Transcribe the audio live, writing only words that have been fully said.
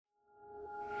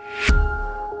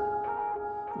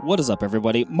What is up,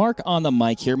 everybody? Mark on the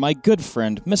mic here, my good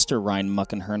friend, Mr. Ryan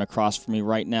Muckenhern, across from me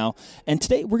right now. And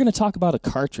today we're going to talk about a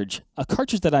cartridge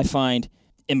that I find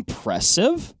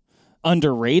impressive,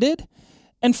 underrated,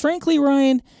 and frankly,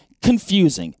 Ryan,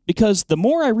 confusing. Because the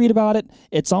more I read about it,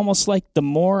 it's almost like the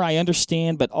more I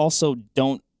understand, but also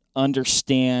don't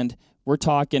understand. We're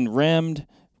talking rimmed,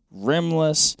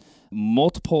 rimless,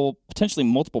 potentially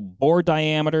multiple bore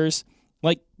diameters.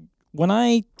 Like, when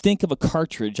I think of a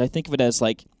cartridge, I think of it as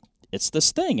like, it's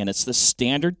this thing, and it's this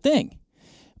standard thing.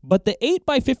 But the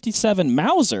 8x57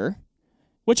 Mauser,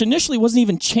 which initially wasn't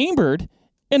even chambered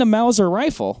in a Mauser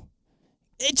rifle,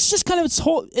 it's just kind of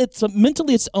it's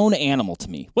mentally its own animal to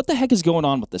me. What the heck is going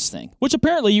on with this thing? Which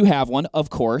apparently you have one, of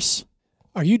course.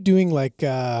 Are you doing like,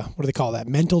 what do they call that,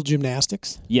 mental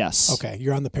gymnastics? Yes. Okay,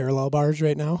 you're on the parallel bars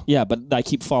right now? Yeah, but I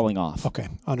keep falling off. Okay,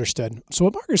 understood. So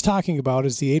what Mark is talking about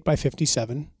is the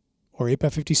 8x57, or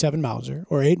 8x57 Mauser,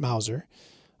 or 8 Mauser,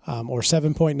 or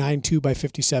 7.92 by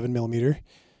 57 millimeter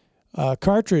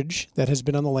cartridge that has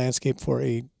been on the landscape for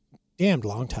a damned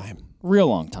long time. Real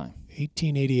long time.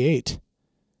 1888.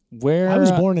 Where I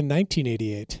was born in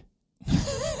 1988.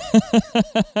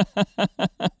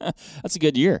 That's a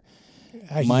good year.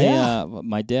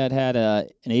 My dad had an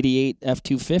 88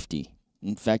 F-250.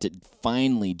 In fact, it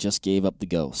finally just gave up the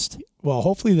ghost. Well,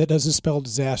 hopefully that doesn't spell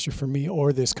disaster for me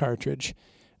or this cartridge.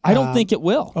 I don't think it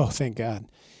will. Oh, thank God.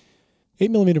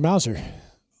 8mm Mauser.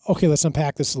 Okay, let's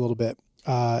unpack this a little bit.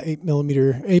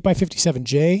 8mm,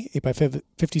 8x57J,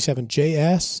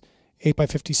 8x57JS,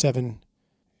 8x57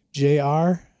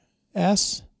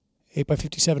 JRS,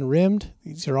 8x57 rimmed.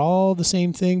 These are all the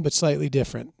same thing, but slightly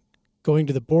different. Going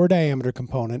to the bore diameter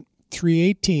component,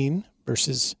 318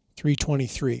 versus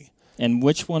 323. And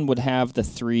which one would have the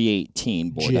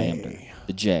 318 bore diameter?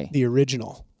 The J. The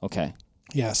original. Okay.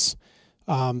 Yes.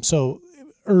 So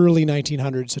early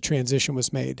 1900s, a transition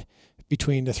was made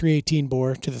between the 318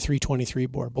 bore to the 323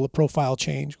 bore. Bullet profile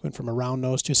change, went from a round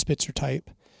nose to a Spitzer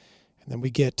type. And then we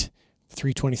get the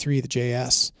 323, the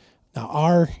JS. Now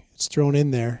R, it's thrown in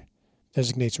there,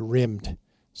 designates rimmed.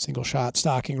 Single shot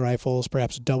stocking rifles,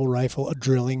 perhaps a double rifle, a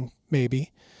drilling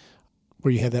maybe,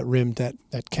 where you have that rim that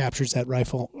captures that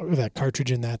rifle or that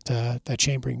cartridge in that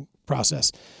chambering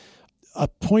process. A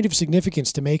point of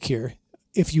significance to make here,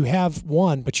 if you have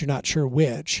one but you're not sure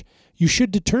which, you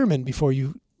should determine before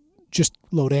you just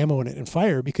load ammo in it and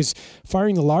fire, because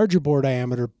firing the larger bore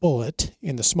diameter bullet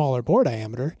in the smaller bore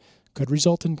diameter could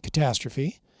result in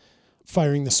catastrophe.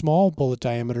 Firing the small bullet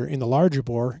diameter in the larger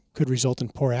bore could result in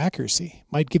poor accuracy.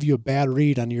 Might give you a bad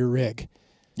read on your rig.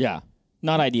 Yeah,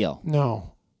 not ideal.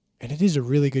 No, and it is a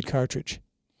really good cartridge.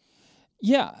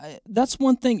 Yeah, that's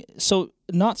one thing. So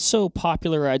not so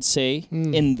popular, I'd say,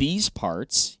 in these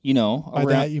parts, By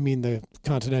that, you mean the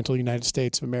continental United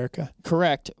States of America?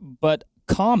 Correct, but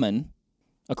common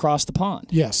across the pond.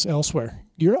 Yes, elsewhere.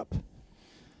 Europe.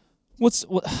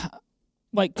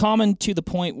 Like common to the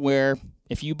point where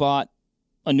if you bought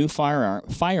a new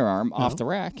firearm off the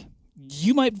rack,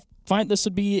 you might find this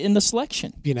would be in the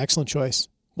selection. Be an excellent choice.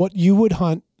 What you would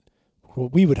hunt,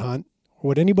 what we would hunt,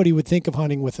 what anybody would think of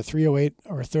hunting with a 308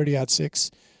 or a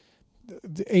 30-06,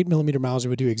 the 8mm Mauser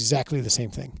would do exactly the same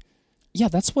thing. Yeah,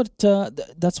 that's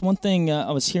one thing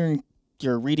I was hearing.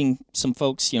 You're reading some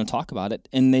folks, talk about it,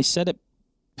 and they said it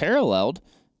paralleled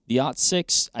the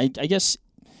 .6. I guess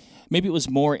maybe it was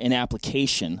more in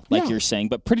application, like you're saying,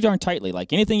 but pretty darn tightly.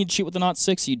 Like anything you'd shoot with an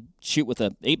 .6, you'd shoot with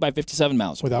a 8x57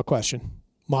 Mauser. Without question.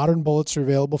 Modern bullets are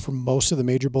available from most of the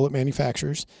major bullet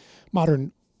manufacturers.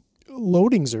 Modern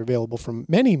loadings are available from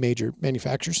many major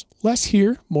manufacturers. Less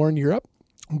here, more in Europe.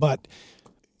 But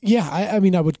yeah, I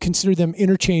mean, I would consider them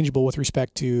interchangeable with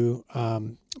respect to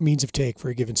means of take for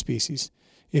a given species.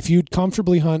 If you'd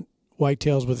comfortably hunt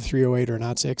whitetails with a 308 or an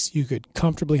 .6, you could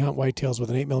comfortably hunt whitetails with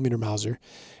an 8mm Mauser.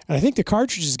 And I think the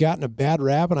cartridge has gotten a bad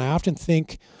rap, and I often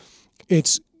think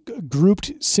it's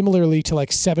grouped similarly to like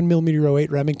 7mm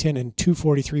 08 Remington and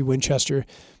 243 Winchester,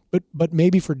 but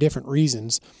maybe for different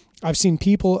reasons. I've seen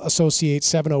people associate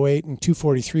 708 and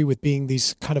 243 with being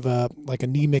these kind of like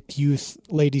anemic youth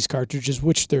ladies cartridges,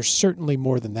 which there's certainly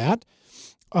more than that.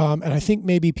 And I think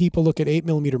maybe people look at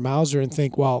 8mm Mauser and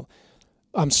think, well,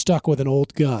 I'm stuck with an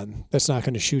old gun that's not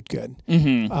going to shoot good,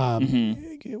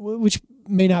 which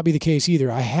may not be the case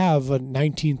either. I have a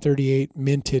 1938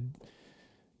 minted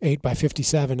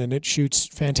 8x57, and it shoots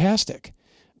fantastic.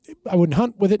 I wouldn't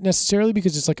hunt with it necessarily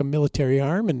because it's like a military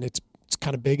arm, and it's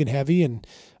kind of big and heavy, and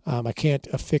I can't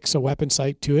affix a weapon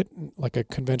sight to it like a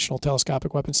conventional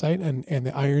telescopic weapon sight, and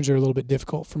the irons are a little bit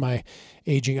difficult for my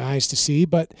aging eyes to see,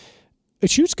 but it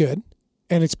shoots good,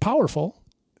 and it's powerful,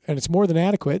 and it's more than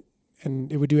adequate,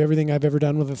 and it would do everything I've ever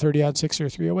done with a 30-06 or a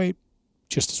 308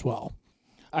 just as well.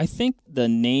 I think the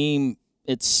name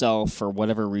itself, for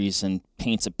whatever reason,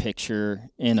 paints a picture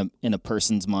in a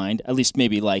person's mind. At least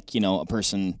maybe like, a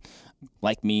person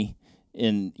like me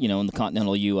in the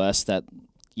continental U.S. that,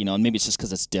 and maybe it's just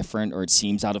because it's different or it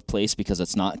seems out of place because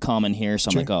it's not common here. So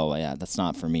I'm like, oh yeah, that's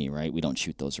not for me, right? We don't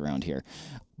shoot those around here.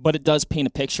 But it does paint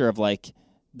a picture of like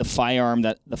the firearm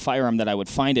that I would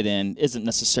find it in isn't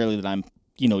necessarily that I'm,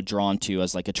 drawn to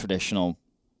as like a traditional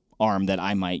arm that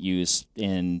I might use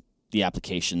in the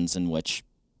applications in which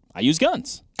I use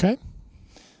guns. Okay.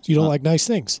 So you don't like nice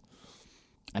things?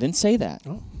 I didn't say that.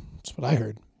 Oh, that's what I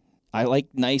heard. I like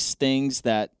nice things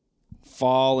that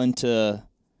fall into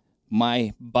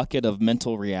my bucket of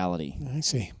mental reality. I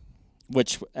see.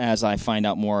 Which, as I find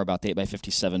out more about the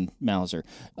 8x57 Mauser,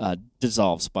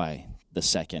 dissolves by the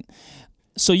second.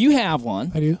 So you have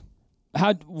one. I do.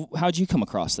 How'd you come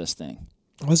across this thing?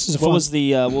 Well, this is what was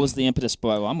the impetus?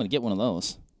 Well, I'm going to get one of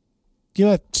those. You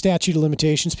know that statute of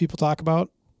limitations people talk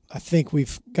about? I think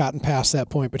we've gotten past that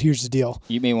point, but here's the deal.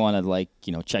 You may want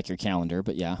to check your calendar,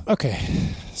 but yeah. Okay.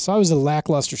 So I was a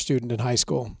lackluster student in high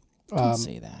school. Don't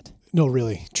say that. No,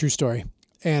 really. True story.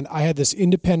 And I had this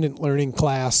independent learning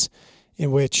class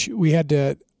in which we had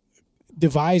to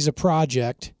devise a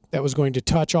project that was going to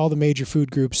touch all the major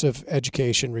food groups of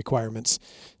education requirements.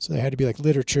 So there had to be like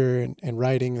literature and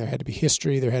writing. There had to be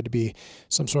history. There had to be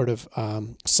some sort of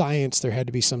science. There had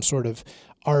to be some sort of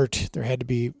art. There had to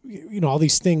be, all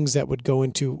these things that would go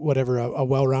into whatever a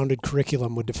well-rounded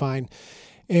curriculum would define.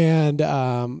 And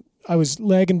I was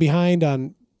lagging behind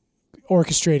on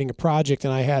orchestrating a project,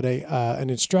 and I had an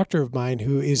instructor of mine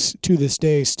who is to this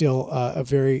day still a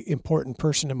very important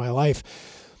person in my life.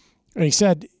 And he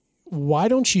said, why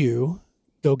don't you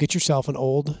go get yourself an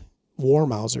old War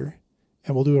Mauser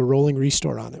and we'll do a rolling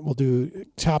restore on it. We'll do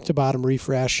top to bottom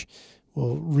refresh.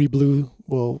 We'll reblue,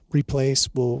 we'll replace,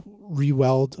 we'll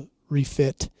re-weld,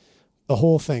 refit, the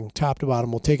whole thing, top to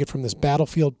bottom. We'll take it from this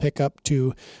battlefield pickup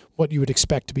to what you would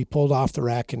expect to be pulled off the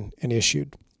rack and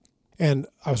issued. And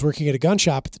I was working at a gun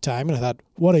shop at the time, and I thought,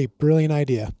 what a brilliant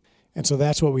idea. And so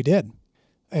that's what we did.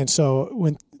 And so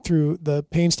went through the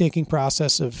painstaking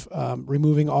process of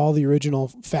removing all the original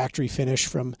factory finish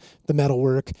from the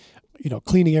metalwork,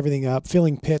 cleaning everything up,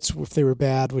 filling pits if they were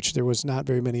bad, which there was not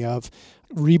very many of,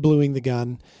 rebluing the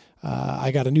gun.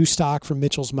 I got a new stock from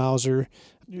Mitchell's Mauser.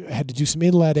 I had to do some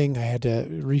inletting. I had to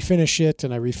refinish it,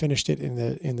 and I refinished it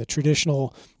in the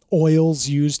traditional oils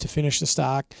used to finish the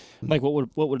stock. Like what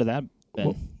would have that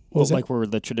been? What were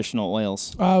the traditional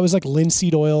oils? It was like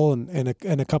linseed oil and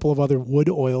a couple of other wood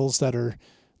oils that are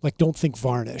like, don't think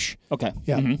varnish. Okay.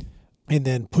 Yeah. Mm-hmm. And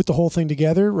then put the whole thing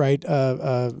together, write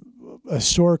a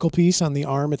historical piece on the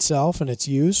arm itself and its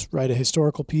use, write a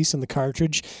historical piece on the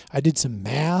cartridge. I did some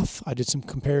math. I did some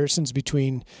comparisons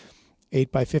between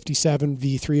 8x57,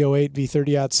 V308,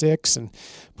 V30-06, and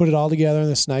put it all together on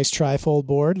this nice trifold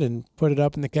board and put it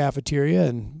up in the cafeteria.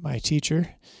 And my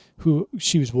teacher,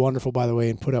 she was wonderful, by the way,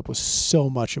 and put up with so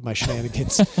much of my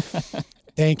shenanigans.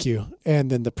 Thank you. And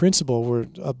then the principal were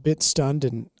a bit stunned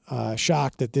and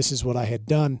shocked that this is what I had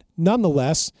done.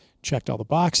 Nonetheless, checked all the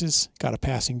boxes, got a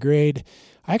passing grade.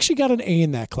 I actually got an A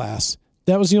in that class.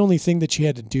 That was the only thing that she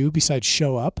had to do besides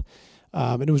show up.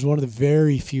 And it was one of the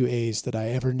very few A's that I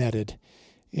ever netted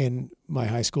in my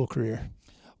high school career.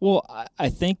 Well, I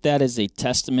think that is a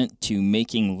testament to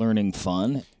making learning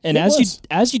fun. And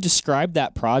as you described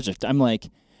that project, I'm like,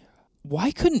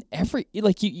 why couldn't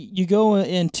you go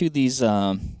into these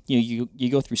you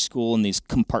go through school in these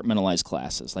compartmentalized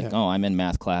classes, like, oh, I'm in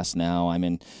math class now, I'm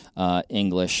in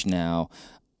English now.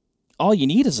 All you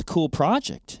need is a cool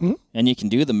project, and you can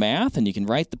do the math, and you can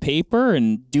write the paper,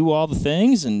 and do all the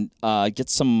things, and get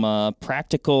some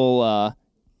practical.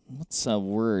 What's a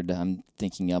word I'm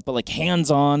thinking of? But like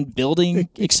hands-on building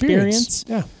experience.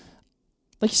 Yeah,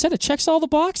 like you said, it checks all the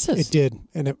boxes. It did,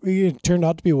 and it turned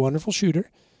out to be a wonderful shooter.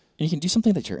 And you can do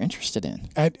something that you're interested in.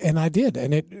 And I did,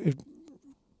 and it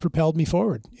propelled me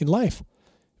forward in life.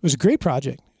 It was a great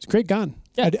project. It's a great gun.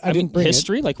 Yeah, I didn't bring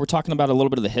history. It. Like we're talking about a little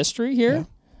bit of the history here. Yeah.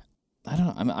 I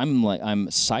don't know. I'm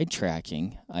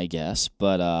sidetracking, I guess,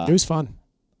 but it was fun.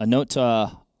 A note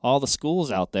to all the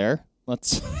schools out there: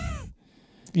 let's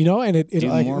and it do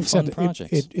like more fun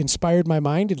projects. It inspired my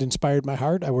mind. It inspired my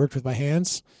heart. I worked with my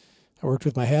hands. I worked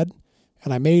with my head,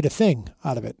 and I made a thing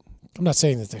out of it. I'm not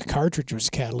saying that the cartridge was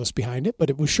the catalyst behind it, but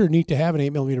it was sure neat to have an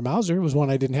 8mm Mauser. It was one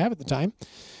I didn't have at the time.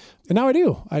 And now I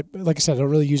do. Like I said, I don't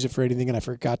really use it for anything, and I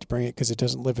forgot to bring it because it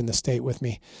doesn't live in the state with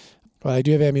me. But I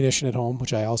do have ammunition at home,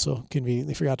 which I also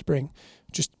conveniently forgot to bring.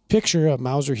 Just picture a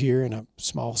Mauser here and a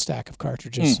small stack of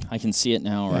cartridges. I can see it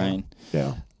now, yeah. Ryan.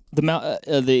 Yeah.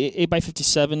 The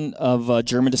 8x57 of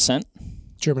German descent.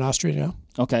 German Austrian, yeah.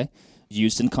 Okay.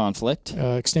 Used in conflict.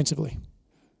 Extensively.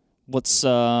 What's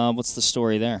the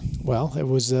story there? Well, it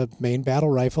was a main battle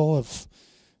rifle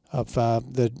of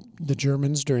the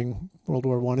Germans during World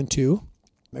War I and II.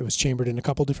 It was chambered in a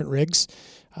couple different rigs.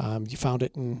 You found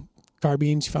it in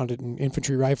carbines. You found it in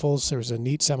infantry rifles. There was a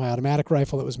neat semi-automatic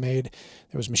rifle that was made.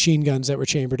 There was machine guns that were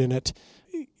chambered in it.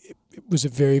 It was a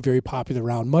very, very popular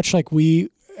round, much like we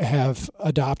have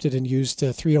adopted and used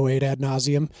the 308 ad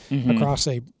nauseum across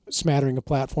a smattering of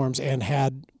platforms and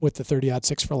had with the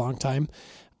 30-06 for a long time.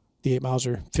 The 8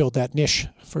 Mauser filled that niche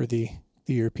for the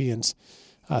Europeans,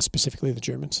 specifically the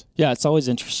Germans. Yeah, it's always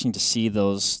interesting to see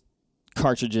those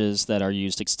cartridges that are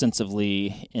used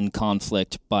extensively in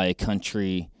conflict by a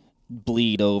country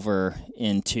bleed over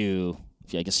into,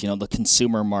 I guess, the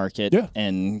consumer market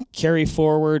and carry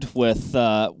forward with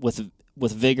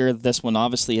vigor. This one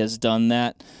obviously has done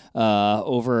that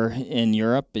over in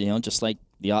Europe, just like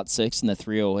the 06 and the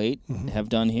 308 have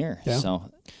done here. Yeah. So,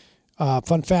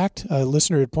 fun fact, a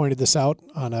listener had pointed this out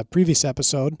on a previous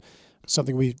episode,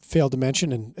 something we failed to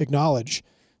mention and acknowledge.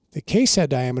 The case head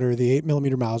diameter of the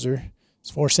 8mm Mauser is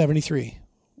 473,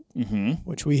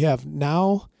 which we have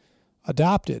now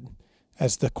adopted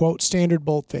as the, quote, standard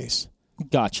bolt face.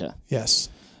 Gotcha. Yes.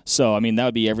 So, that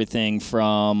would be everything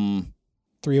from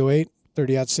 308,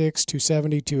 30-06,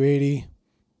 270, 280,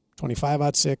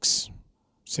 25-06,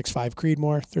 6.5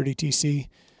 Creedmoor, 30 TC,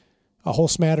 a whole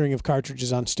smattering of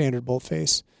cartridges on standard bolt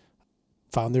face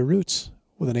found their roots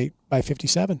with an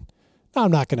 8x57. Now,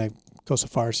 I'm not going to go so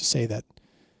far as to say that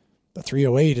the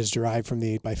 308 is derived from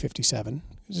the 8x57.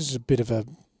 This is a bit of a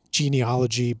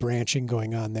genealogy branching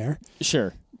going on there.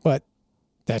 Sure. But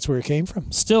that's where it came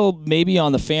from. Still maybe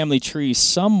on the family tree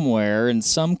somewhere in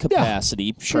some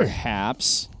capacity, sure.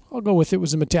 Perhaps. I'll go with it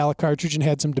was a metallic cartridge and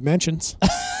had some dimensions.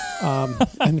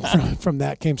 And from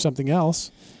that came something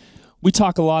else. We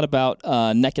talk a lot about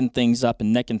necking things up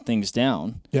and necking things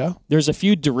down. Yeah. There's a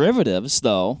few derivatives,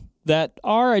 though, that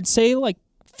are, I'd say, like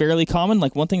fairly common.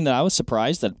 Like one thing that I was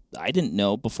surprised that I didn't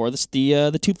know before this, the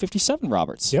 257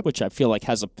 Roberts, which I feel like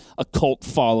has a cult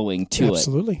following to it.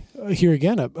 Absolutely. Here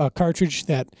again, a cartridge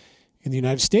that in the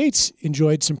United States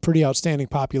enjoyed some pretty outstanding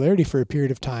popularity for a period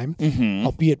of time,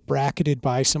 albeit bracketed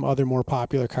by some other more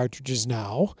popular cartridges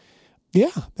now.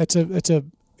 Yeah, that's a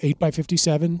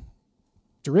 8x57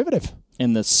 derivative.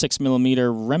 In the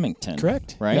 6mm Remington.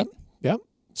 Correct. Right? Yep.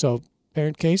 So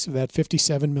parent case of that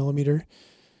 57mm.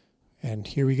 And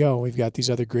here we go. We've got these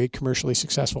other great commercially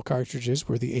successful cartridges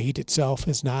where the 8 itself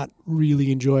has not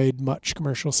really enjoyed much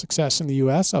commercial success in the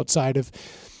U.S. outside of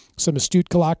some astute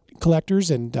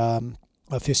collectors and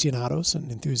aficionados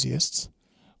and enthusiasts.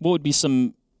 What would be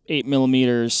some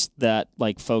 8mm that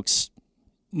like folks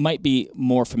might be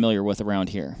more familiar with around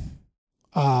here?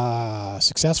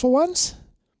 Successful ones?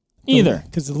 Either.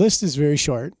 Because the list is very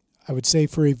short. I would say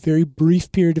for a very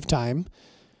brief period of time,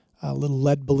 a little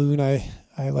lead balloon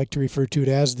I like to refer to it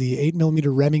as the 8mm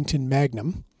Remington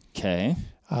Magnum. Okay.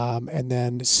 And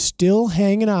then still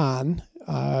hanging on,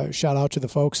 shout out to the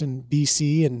folks in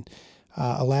BC and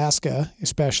Alaska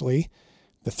especially,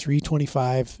 the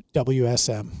 325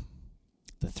 WSM.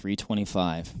 The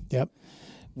 325. Yep.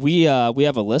 We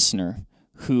have a listener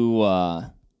who I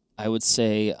would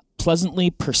say pleasantly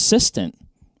persistent,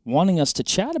 wanting us to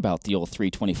chat about the old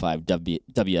 325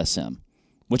 WSM,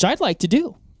 which I'd like to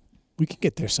do. We can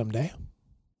get there someday.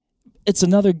 It's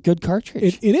another good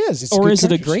cartridge. It is. It's or is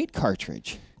cartridge. it a great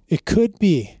cartridge? It could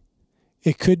be.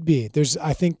 It could be. There's,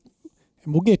 I think,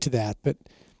 and we'll get to that, but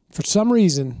for some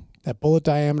reason, that bullet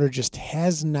diameter just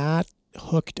has not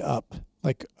hooked up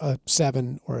like a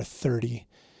 7 or a 30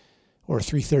 or a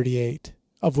 338,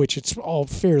 of which it's all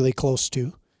fairly close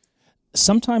to.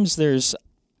 Sometimes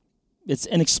it's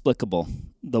inexplicable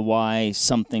the why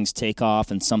some things take off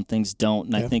and some things don't.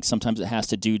 And I think sometimes it has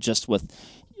to do just with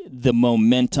the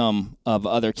momentum of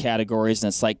other categories. And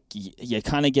it's like you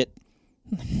kind of get,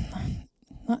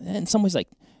 in some ways, like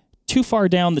too far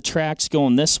down the tracks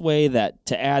going this way that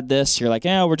to add this, you're like,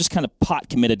 we're just kind of pot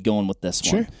committed going with this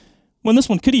one. Sure. When this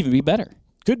one could even be better.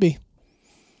 Could be.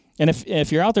 And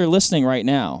if you're out there listening right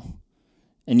now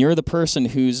and you're the person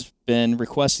who's been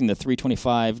requesting the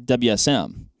 325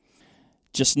 WSM,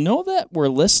 just know that we're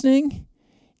listening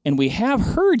and we have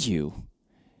heard you.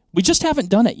 We just haven't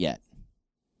done it yet.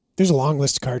 There's a long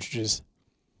list of cartridges.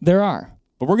 There are,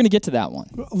 but we're going to get to that one.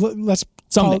 Let's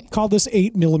someday call this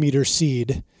 8mm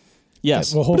seed.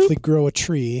 Yes. That will hopefully grow a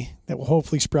tree, that will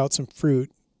hopefully sprout some fruit,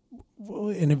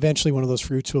 and eventually one of those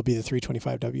fruits will be the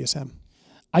 325 WSM.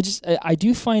 I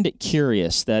do find it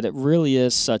curious that it really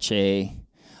is such a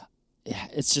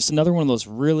it's just another one of those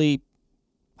really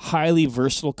highly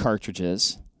versatile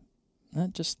cartridges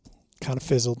that just kind of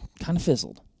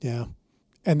fizzled. Yeah.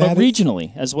 And but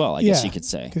regionally as well, I guess you could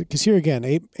say. Because here again,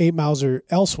 8 Mauser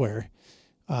elsewhere,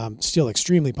 still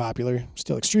extremely popular,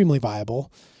 still extremely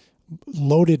viable,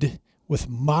 loaded with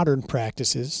modern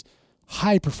practices,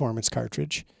 high performance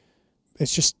cartridge.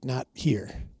 It's just not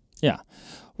here. Yeah.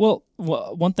 Well,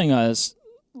 one thing I was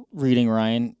reading,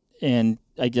 Ryan, and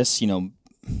I guess,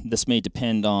 this may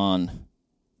depend on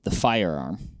the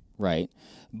firearm, right?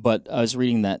 But I was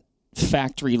reading that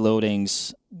factory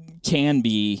loadings can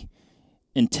be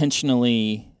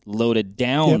intentionally loaded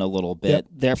down a little bit,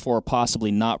 therefore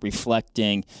possibly not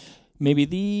reflecting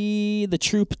maybe the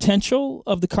true potential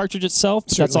of the cartridge itself.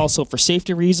 But that's also for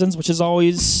safety reasons, which is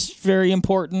always very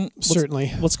important. Certainly.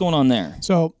 What's going on there?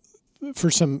 So for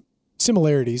some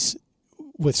similarities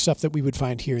with stuff that we would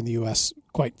find here in the U.S.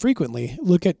 quite frequently,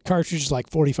 look at cartridges like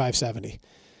 4570.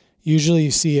 Usually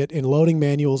you see it in loading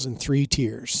manuals in 3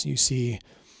 tiers. You see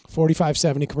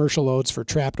 4570 commercial loads for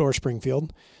Trapdoor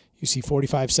Springfield. You see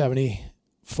 4570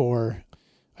 for,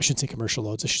 I shouldn't say commercial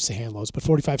loads, I should say hand loads, but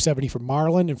 4570 for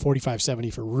Marlin and 4570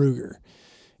 for Ruger.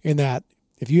 In that,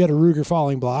 if you had a Ruger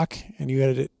falling block and you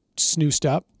had it snoosed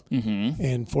up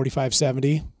in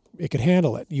 4570, it could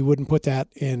handle it. You wouldn't put that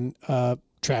in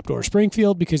Trapdoor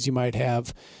Springfield because you might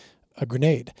have a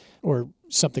grenade or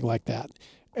something like that.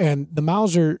 And the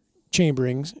Mauser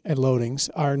chamberings and loadings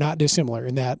are not dissimilar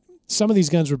in that some of these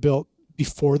guns were built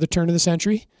before the turn of the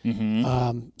century.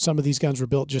 Some of these guns were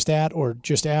built just at or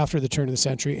just after the turn of the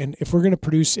century. And if we're going to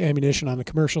produce ammunition on a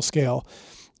commercial scale,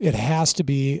 it has to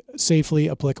be safely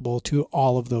applicable to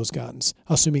all of those guns,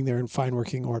 assuming they're in fine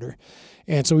working order.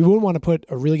 And so we wouldn't want to put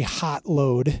a really hot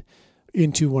load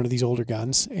into one of these older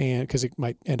guns, and because it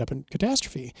might end up in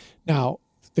catastrophe. Now,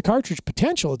 the cartridge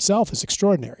potential itself is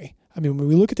extraordinary. I mean, when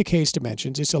we look at the case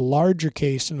dimensions, it's a larger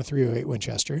case than a .308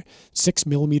 Winchester, 6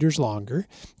 millimeters longer.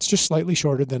 It's just slightly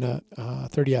shorter than a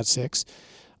 30-06.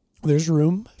 There's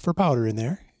room for powder in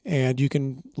there, and you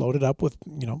can load it up with,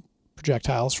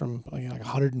 projectiles from like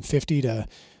 150 to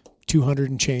 200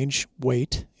 and change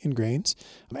weight in grains,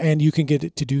 and you can get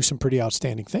it to do some pretty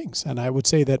outstanding things. And I would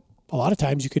say that a lot of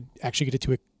times you could actually get it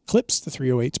to eclipse the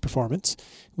 308's performance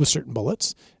with certain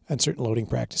bullets and certain loading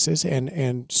practices,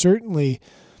 and certainly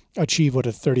achieve what a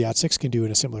 30-06 can do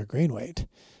in a similar grain weight.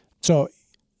 So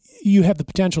you have the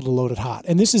potential to load it hot.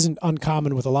 And this isn't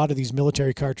uncommon with a lot of these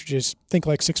military cartridges. Think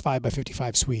like 6.5 by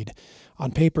 55 Swede.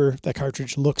 On paper, that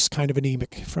cartridge looks kind of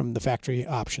anemic from the factory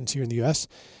options here in the U.S.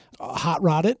 Hot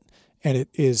rod it, and it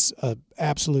is an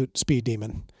absolute speed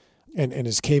demon and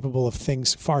is capable of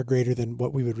things far greater than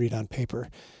what we would read on paper.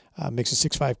 Makes a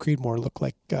 6.5 Creedmoor look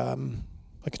like a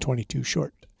 22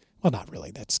 short. Well, not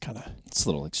really. That's kind of... It's a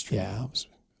little extreme. Yeah.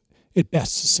 It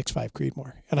bests a 6.5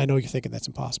 Creedmoor. And I know you're thinking that's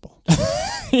impossible.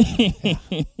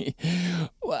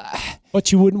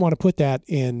 But you wouldn't want to put that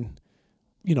in,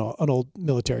 an old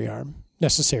military arm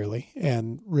necessarily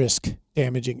and risk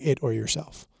damaging it or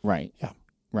yourself. Right. Yeah.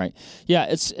 Right. Yeah,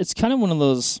 it's kind of one of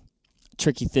those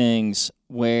tricky things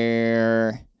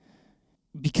where,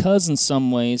 because in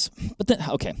some ways, but then,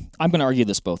 okay, I'm going to argue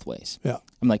this both ways. Yeah.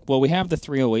 I'm like, well, we have the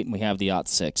 308 and we have the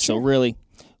 .06, sure. So really,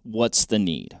 what's the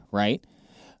need, right?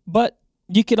 But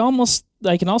I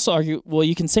can also argue, well,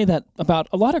 you can say that about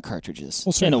a lot of cartridges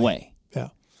in a way. Yeah.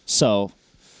 So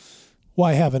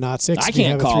why have an .06 I if you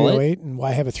can't have a call 308, and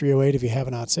why have a 308 if you have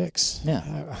an .06?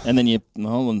 Yeah. And then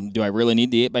do I really need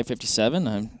the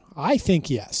 8x57? I think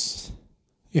yes.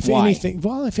 Why?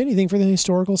 If anything, for the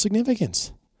historical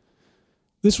significance.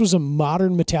 This was a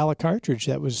modern metallic cartridge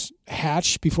that was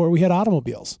hatched before we had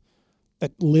automobiles,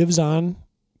 that lives on,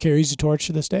 carries the torch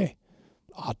to this day.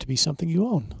 Ought to be something you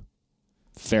own.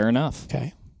 Fair enough.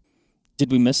 Okay.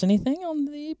 Did we miss anything on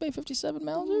the 8x57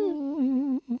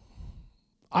 Mauser?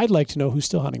 I'd like to know who's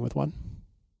still hunting with one.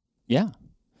 Yeah.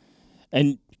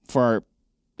 And for our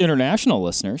international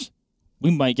listeners,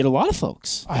 we might get a lot of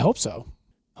folks. I hope so.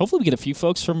 Hopefully we get a few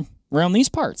folks from around these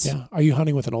parts. Yeah. Are you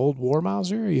hunting with an old war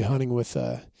Mauser? Are you hunting with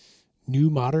a new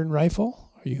modern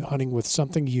rifle? Are you hunting with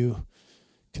something you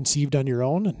conceived on your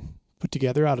own and put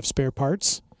together out of spare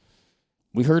parts?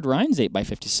 We heard Ryan's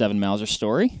 8x57 Mauser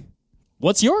story.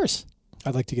 What's yours?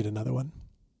 I'd like to get another one.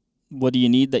 What do you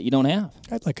need that you don't have?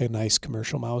 I'd like a nice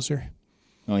commercial Mauser.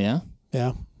 Oh, yeah?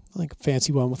 Yeah. Like a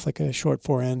fancy one with like a short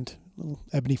forend, little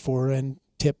ebony forend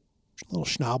tip, little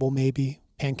schnabel maybe,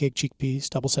 pancake cheek piece,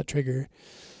 double set trigger,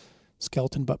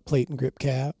 skeleton butt plate and grip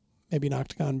cap, maybe an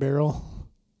octagon barrel,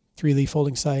 3-leaf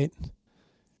folding sight.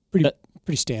 Pretty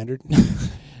standard.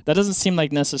 That doesn't seem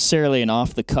like necessarily an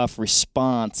off-the-cuff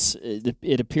response.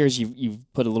 It appears you've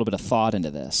put a little bit of thought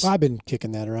into this. I've been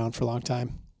kicking that around for a long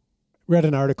time. Read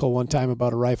an article one time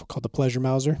about a rifle called the Pleasure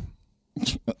Mauser.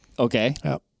 Okay.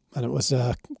 Yep. And it was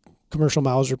a commercial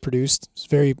Mauser produced. It's a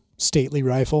very stately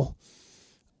rifle.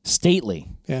 Stately.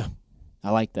 Yeah.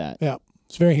 I like that. Yeah.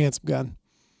 It's a very handsome gun.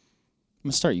 I'm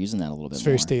going to start using that a little bit more. It's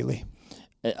very stately.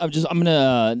 I'm going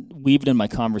to weave it in my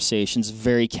conversations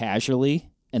very casually,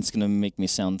 and it's going to make me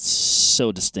sound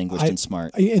so distinguished and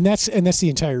smart. And that's the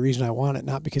entire reason I want it,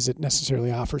 not because it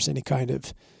necessarily offers any kind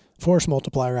of force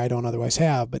multiplier I don't otherwise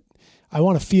have, but I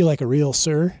want to feel like a real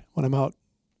sir when I'm out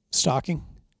stalking.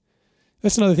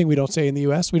 That's another thing we don't say in the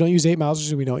U.S. We don't use 8 Mausers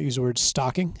and we don't use the word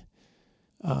stalking.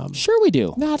 Sure we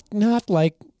do. Not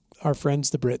like our friends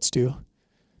the Brits do.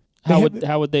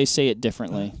 How would they say it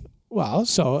differently? Well,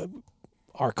 so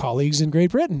our colleagues in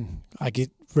Great Britain, I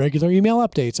get regular email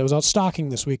updates. I was out stalking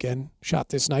this weekend, shot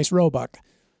this nice roebuck.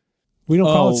 We don't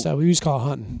call it stuff. We just call it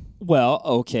hunting. Well,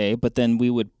 okay, but then we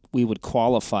would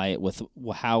qualify it with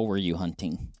how were you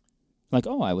hunting? Like,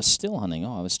 I was still hunting.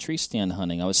 I was tree stand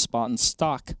hunting. I was spot and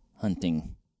stock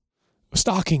hunting.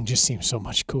 Stalking just seems so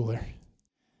much cooler.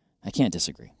 I can't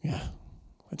disagree. Yeah,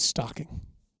 it's stalking.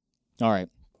 All right.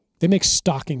 They make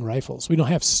stalking rifles. We don't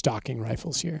have stalking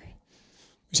rifles here.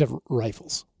 We just have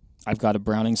rifles. I've got a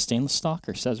Browning stainless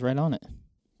stalker. Says right on it.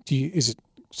 Is it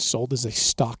sold as a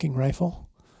stalking rifle?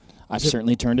 I've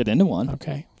certainly turned it into one.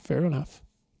 Okay, fair enough.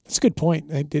 That's a good point.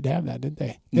 They did have that, didn't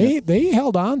they? They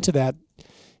held on to that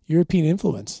European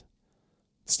influence.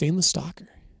 Stainless stalker.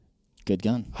 Good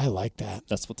gun. I like that.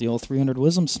 That's what the old 300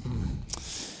 Wisdoms.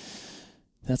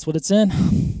 That's what it's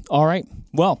in. All right.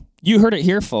 Well, you heard it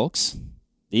here, folks.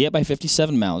 The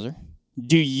 8x57 Mauser.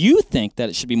 Do you think that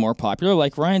it should be more popular?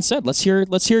 Like Ryan said, let's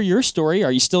hear your story.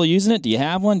 Are you still using it? Do you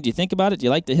have one? Do you think about it? Do you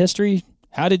like the history?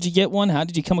 How did you get one? How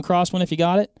did you come across one if you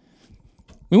got it?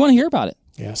 We want to hear about it.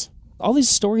 Yes. All these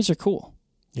stories are cool.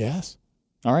 Yes.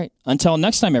 All right. Until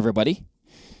next time, everybody.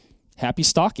 Happy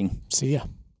stalking. See ya.